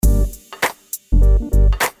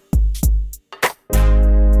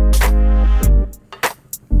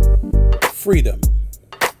Freedom.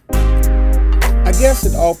 I guess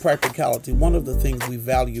in all practicality, one of the things we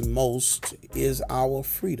value most is our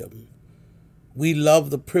freedom. We love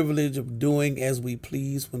the privilege of doing as we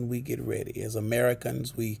please when we get ready. As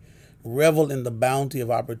Americans, we revel in the bounty of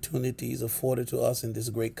opportunities afforded to us in this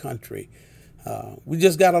great country. We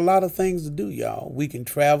just got a lot of things to do, y'all. We can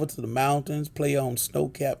travel to the mountains, play on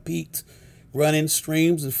snow-capped peaks, run in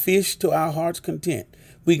streams, and fish to our heart's content.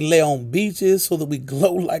 We can lay on beaches so that we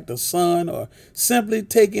glow like the sun, or simply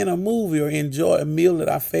take in a movie or enjoy a meal at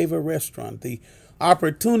our favorite restaurant. The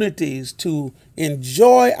opportunities to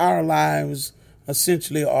enjoy our lives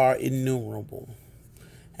essentially are innumerable.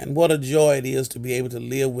 And what a joy it is to be able to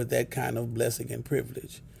live with that kind of blessing and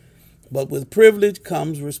privilege. But with privilege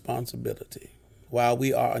comes responsibility. While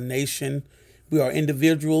we are a nation, we are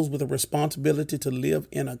individuals with a responsibility to live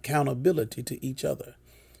in accountability to each other.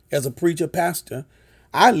 As a preacher pastor,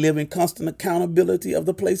 I live in constant accountability of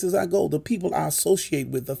the places I go, the people I associate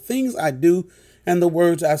with, the things I do, and the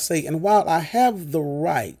words I say. And while I have the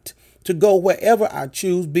right to go wherever I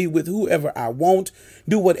choose, be with whoever I want,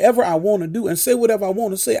 do whatever I want to do, and say whatever I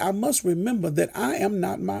want to say, I must remember that I am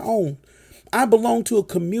not my own. I belong to a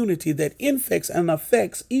community that infects and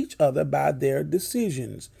affects each other by their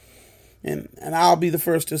decisions. And I'll be the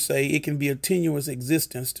first to say it can be a tenuous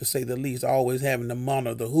existence, to say the least, always having to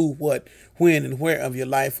monitor the who, what, when, and where of your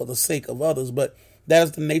life for the sake of others. But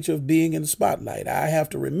that's the nature of being in the spotlight. I have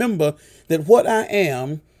to remember that what I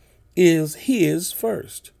am is His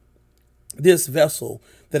first. This vessel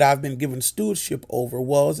that I've been given stewardship over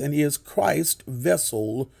was and is Christ's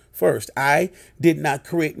vessel first. I did not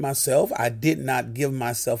create myself. I did not give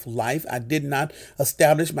myself life. I did not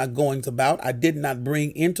establish my goings about. I did not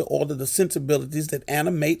bring into order the sensibilities that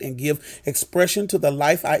animate and give expression to the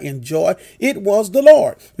life I enjoy. It was the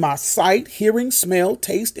Lord. My sight, hearing, smell,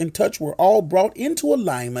 taste, and touch were all brought into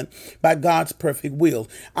alignment by God's perfect will.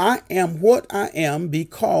 I am what I am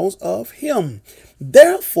because of Him.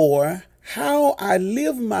 Therefore, how I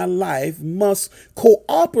live my life must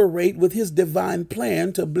cooperate with His divine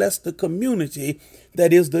plan to bless the community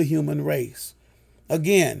that is the human race.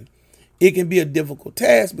 Again, it can be a difficult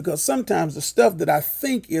task because sometimes the stuff that I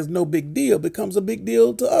think is no big deal becomes a big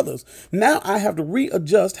deal to others. Now I have to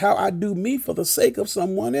readjust how I do me for the sake of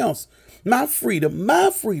someone else. My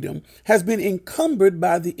freedom has been encumbered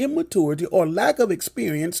by the immaturity or lack of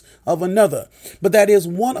experience of another. But that is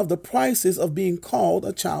one of the prices of being called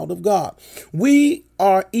a child of God. We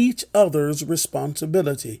are each other's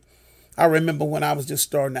responsibility. I remember when I was just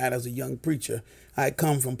starting out as a young preacher, I had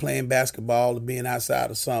come from playing basketball to being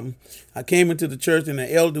outside of something. I came into the church and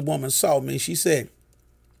an elder woman saw me. She said,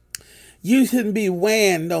 "You shouldn't be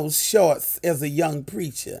wearing those shorts as a young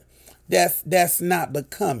preacher. That's not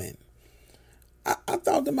becoming." I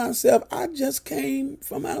thought to myself, I just came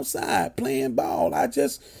from outside playing ball. I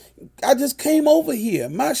just came over here.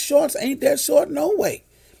 My shorts ain't that short, no way.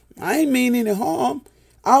 I ain't mean any harm.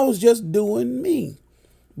 I was just doing me.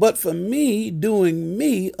 But for me, doing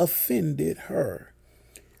me offended her.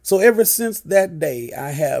 So ever since that day,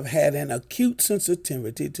 I have had an acute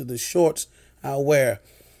sensitivity to the shorts I wear.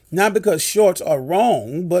 Not because shorts are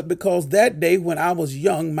wrong, but because that day when I was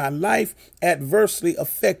young, my life adversely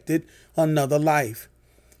affected another life.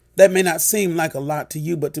 That may not seem like a lot to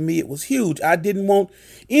you, but to me it was huge. I didn't want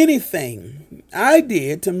anything I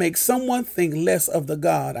did to make someone think less of the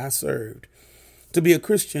God I served. To be a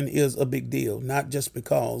Christian is a big deal, not just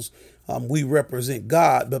because we represent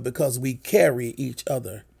God, but because we carry each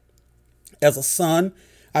other. As a son,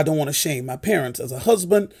 I don't want to shame my parents. As a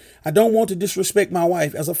husband, I don't want to disrespect my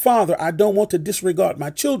wife. As a father, I don't want to disregard my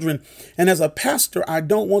children. And as a pastor, I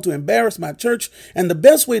don't want to embarrass my church. And the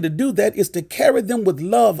best way to do that is to carry them with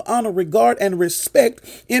love, honor, regard, and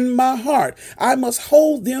respect in my heart. I must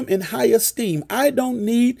hold them in high esteem. I don't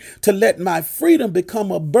need to let my freedom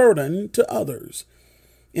become a burden to others.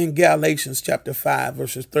 In Galatians chapter 5,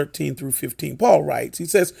 verses 13 through 15, Paul writes, he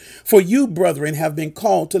says, "For you, brethren, have been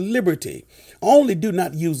called to liberty. Only do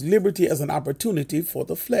not use liberty as an opportunity for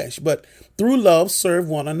the flesh, but through love serve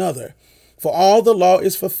one another. For all the law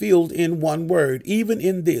is fulfilled in one word, even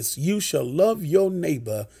in this, you shall love your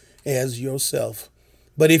neighbor as yourself.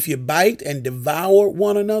 But if you bite and devour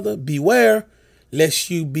one another, beware lest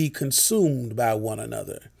you be consumed by one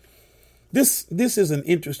another." This is an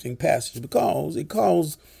interesting passage because it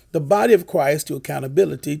calls the body of Christ to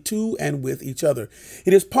accountability to and with each other.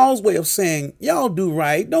 It is Paul's way of saying, y'all do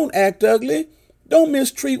right. Don't act ugly. Don't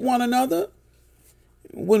mistreat one another.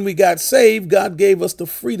 When we got saved, God gave us the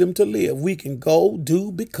freedom to live. We can go, do,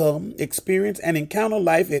 become, experience, and encounter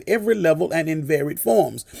life at every level and in varied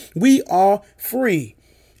forms. We are free.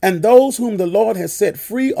 And those whom the Lord has set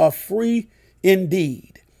free are free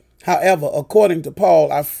indeed. However, according to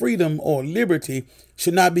Paul, our freedom or liberty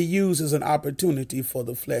should not be used as an opportunity for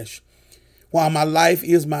the flesh. While my life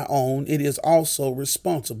is my own, it is also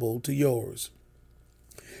responsible to yours.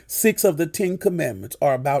 6 of the 10 commandments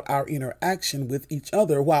are about our interaction with each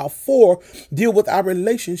other, while 4 deal with our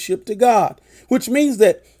relationship to God, which means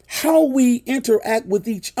that how we interact with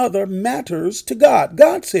each other matters to God.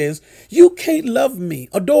 God says, you can't love me,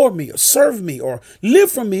 adore me, or serve me, or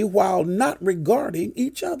live for me while not regarding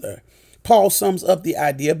each other. Paul sums up the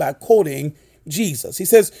idea by quoting Jesus. He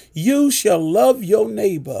says, you shall love your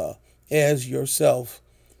neighbor as yourself.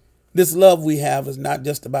 This love we have is not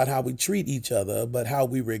just about how we treat each other, but how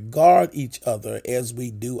we regard each other as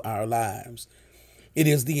we do our lives. It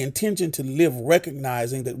is the intention to live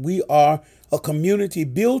recognizing that we are a community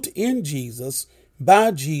built in Jesus,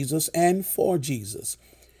 by Jesus, and for Jesus.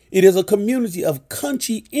 It is a community of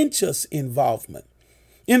conscientious involvement.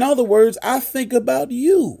 In other words, I think about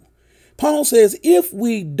you. Paul says if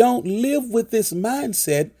we don't live with this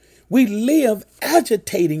mindset, we live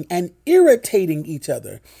agitating and irritating each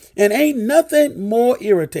other. And ain't nothing more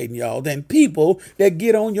irritating, y'all, than people that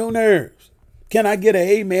get on your nerves. Can I get an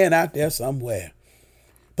amen out there somewhere?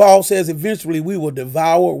 Paul says eventually we will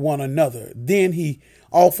devour one another. Then he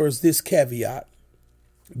offers this caveat: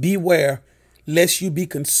 beware lest you be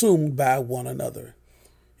consumed by one another.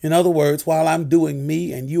 In other words, while I'm doing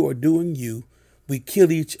me and you are doing you, we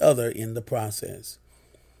kill each other in the process.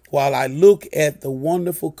 While I look at the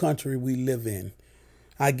wonderful country we live in,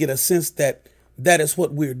 I get a sense that that is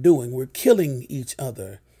what we're doing. We're killing each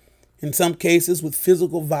other, in some cases with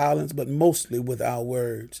physical violence, but mostly with our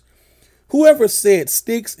words. Whoever said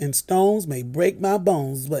sticks and stones may break my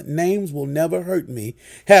bones, but names will never hurt me,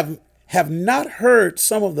 have not heard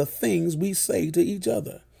some of the things we say to each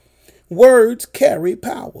other. Words carry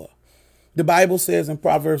power. The Bible says in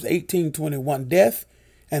Proverbs 18:21, death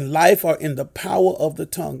and life are in the power of the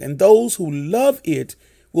tongue, and those who love it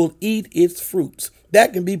will eat its fruits.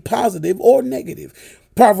 That can be positive or negative.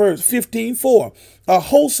 Proverbs 15:4, a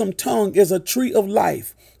wholesome tongue is a tree of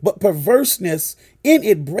life, but perverseness in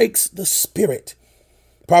it breaks the spirit.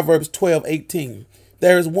 Proverbs 12:18,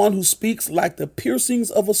 there is one who speaks like the piercings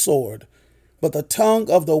of a sword, but the tongue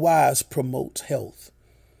of the wise promotes health.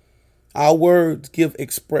 Our words give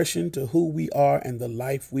expression to who we are and the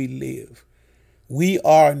life we live. We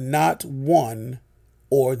are not one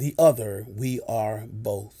or the other. We are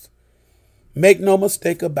both. Make no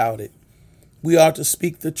mistake about it. We are to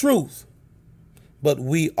speak the truth, but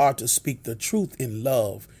we are to speak the truth in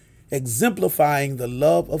love, exemplifying the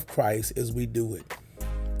love of Christ as we do it.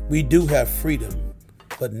 We do have freedom,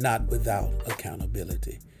 but not without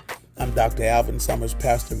accountability. I'm Dr. Alvin Summers,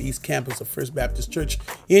 pastor of East Campus of First Baptist Church,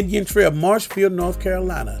 Indian Trail, Marshfield, North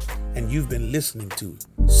Carolina, and you've been listening to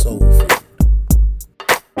Soul Food.